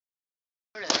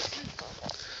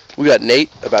We got Nate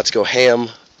about to go ham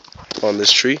on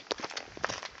this tree.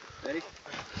 Ready?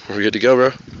 We're good to go,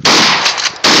 bro.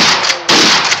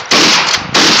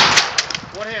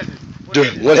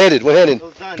 One-handed. One-handed.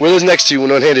 Where are those next to you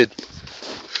when one-handed?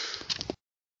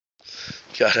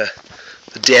 Got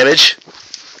the damage.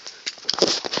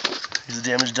 Is the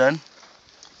damage done?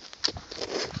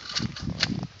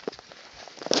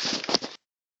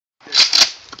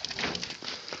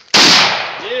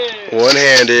 Yeah.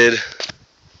 One-handed.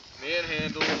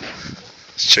 Manhandle.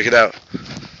 Let's check it out.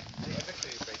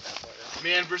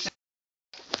 Man versus.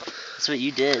 That's what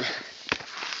you did.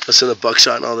 Listen to the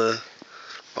buckshot and all the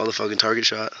fucking target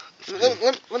shot. Let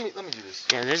me do this.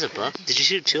 Damn, there's a buck. Did you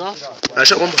shoot 2 off? I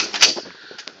shot one buck.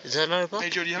 Is that another buck? Hey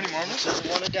Joe, do you have any marbles? Doesn't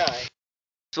want to die.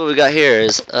 So what we got here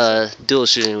is dual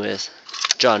shooting with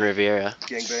John Riviera.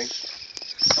 Gangbang.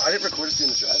 I didn't record us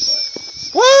doing the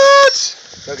drive-by. What?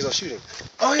 No, because I was shooting.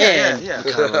 Oh And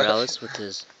Kyle Morales with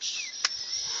his.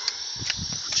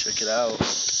 Check it out.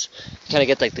 Kind of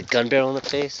get like the gun barrel in the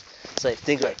face. It's like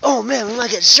think like, oh man, we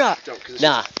might get shot.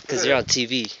 Nah, because you're on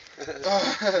TV.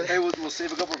 Hey, we'll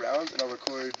save a couple rounds and I'll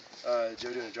record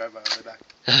Joe doing a drive-by on the way back.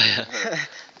 Oh yeah.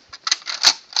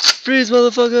 Freeze,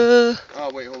 motherfucker!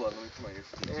 Oh wait, hold on. Let me put my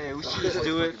earphones. Hey, we should just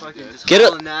do it. Fucking just Get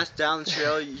hauling ass down the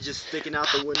trail. You just sticking out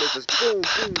the window, just boom,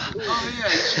 boom, boom. Oh yeah,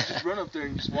 you should just run up there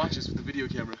and just watch us with the video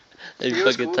camera. That'd be You know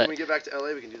what's fucking cool? tight. When we get back to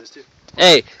LA, we can do this too.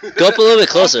 Hey, go up a little bit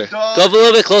closer. Go up a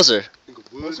little bit closer.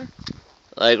 Closer?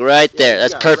 Like right there. Yeah,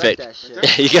 That's you gotta perfect. wreck that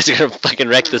shit. You guys are gonna fucking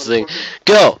wreck this thing.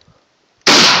 Go!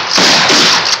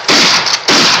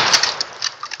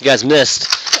 You guys missed.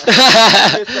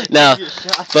 No,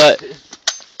 but.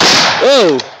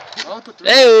 Whoa!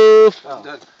 Hey! I'm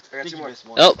done. I got two more.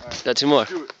 Oh, got 2 more.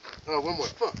 Do it. Oh, one more.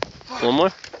 Fuck. One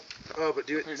more? Oh, but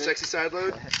do it. Sexy side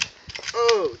load.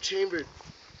 Oh, chambered.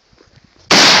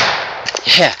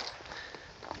 Yeah.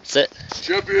 That's it.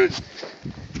 Champion.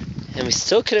 And we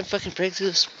still couldn't fucking break through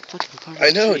this fucking part of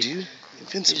I the know, tree. dude. We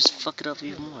Invincible. just fuck it up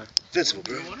even more. Invincible,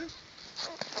 bro.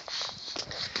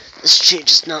 This tree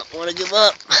does not want to give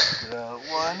up.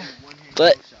 One.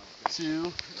 But.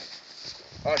 2.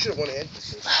 Oh, I should have one hand.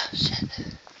 Shit.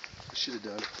 I should have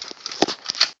done.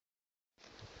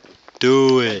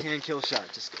 Do it. Hand kill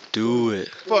shot. Just go. Do it.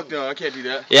 Fuck no, I can't do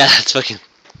that. Yeah, that's fucking.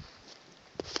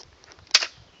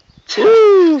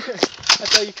 Woo!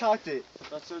 That's how you cocked it.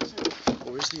 That's so too.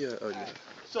 Oh, where's the, oh, yeah.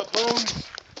 What's up, Bones?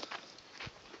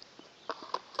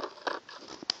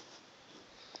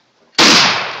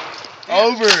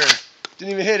 Over!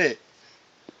 Didn't even hit it.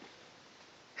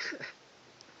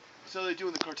 So they do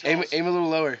in the cartels. Aim a little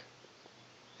lower.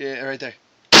 Yeah, right there.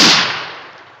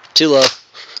 Too low.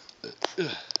 In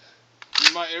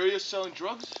my area selling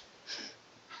drugs?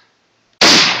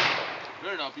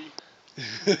 Better not be.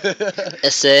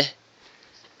 Essay.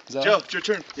 Is that Joe, it's your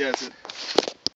turn. Yeah, that's it.